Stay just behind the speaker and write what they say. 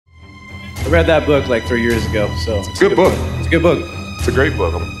read that book like 3 years ago, so. It's a good book. It's a good book. It's a great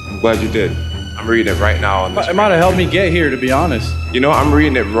book. I'm glad you did. I'm reading it right now. On this it might have helped me get here, to be honest. You know, I'm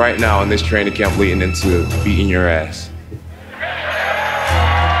reading it right now in this training camp leading into beating your ass.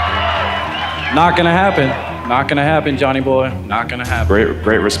 Not gonna happen. Not gonna happen, Johnny boy. Not gonna happen.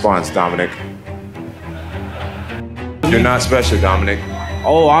 Great response, Dominic. You're not special, Dominic.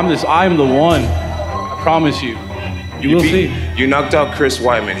 Oh, I'm the one. I promise you. You will see. You knocked out Chris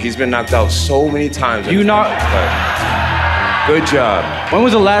Weidman. He's been knocked out so many times. You knocked. Good job. When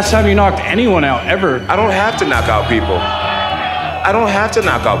was the last time you knocked anyone out, ever? I don't have to knock out people. I don't have to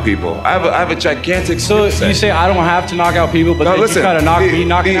knock out people. I have a gigantic So you say I don't have to knock out people, but now, then listen, you gotta knock me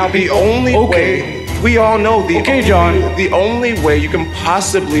knocking out people? The only way, we all know the only way you can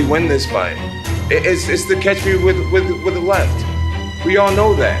possibly win this fight is to catch me with the left. We all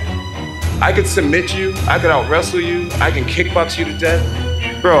know that. I could submit you, I could out wrestle you, I can kickbox you to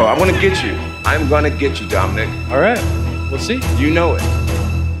death. Bro, I'm gonna get you. I'm gonna get you, Dominic. All right, we'll see. You know it.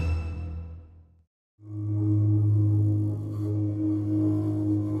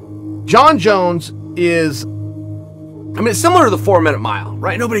 Jon Jones is, I mean, it's similar to the 4-minute mile,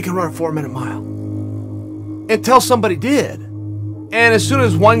 right? Nobody can run a 4-minute mile until somebody did. And as soon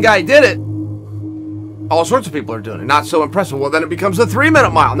as one guy did it, all sorts of people are doing it. Not so impressive. Well, then it becomes a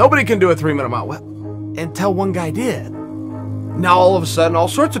 3-minute mile. Nobody can do a 3-minute mile. Well, until one guy did. Now all of a sudden, all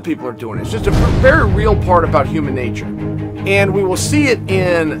sorts of people are doing it. It's just a very real part about human nature. And we will see it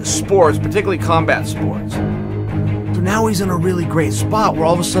in sports, particularly combat sports. So now he's in a really great spot where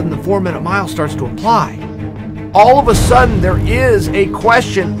all of a sudden the 4-minute mile starts to apply. All of a sudden there is a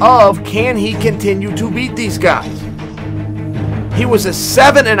question of, can he continue to beat these guys? He was a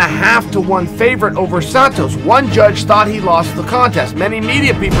 7.5 to 1 favorite over Santos. One judge thought he lost the contest. Many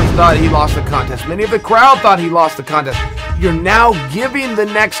media people thought he lost the contest. Many of the crowd thought he lost the contest. You're now giving the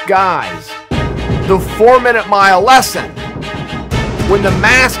next guys the 4-minute mile lesson. When the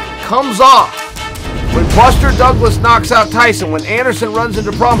mask comes off, when Buster Douglas knocks out Tyson, when Anderson runs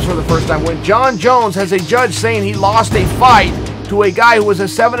into problems for the first time, when Jon Jones has a judge saying he lost a fight to a guy who was a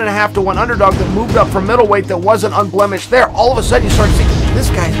 7.5 to 1 underdog that moved up from middleweight that wasn't unblemished there, all of a sudden you start thinking, this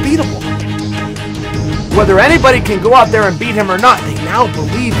guy's beatable. Whether anybody can go out there and beat him or not, they now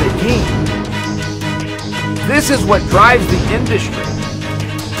believe they can. This is what drives the industry.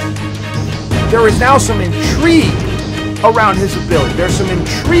 There is now some intrigue around his ability. There's some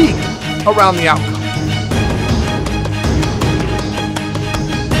intrigue around the outcome.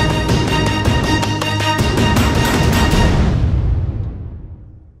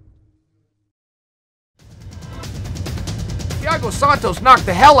 Thiago Santos knocked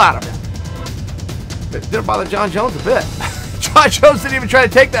the hell out of him. It didn't bother Jon Jones a bit. Jon Jones didn't even try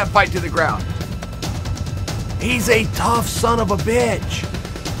to take that fight to the ground. He's a tough son of a bitch.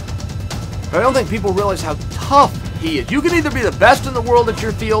 But I don't think people realize how tough he is. You can either be the best in the world at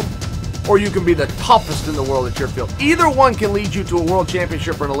your field, or you can be the toughest in the world at your field. Either one can lead you to a world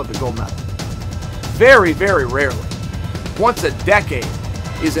championship or an Olympic gold medal. Very, very rarely. Once a decade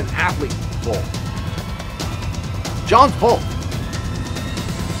is an athlete both. Jon's both.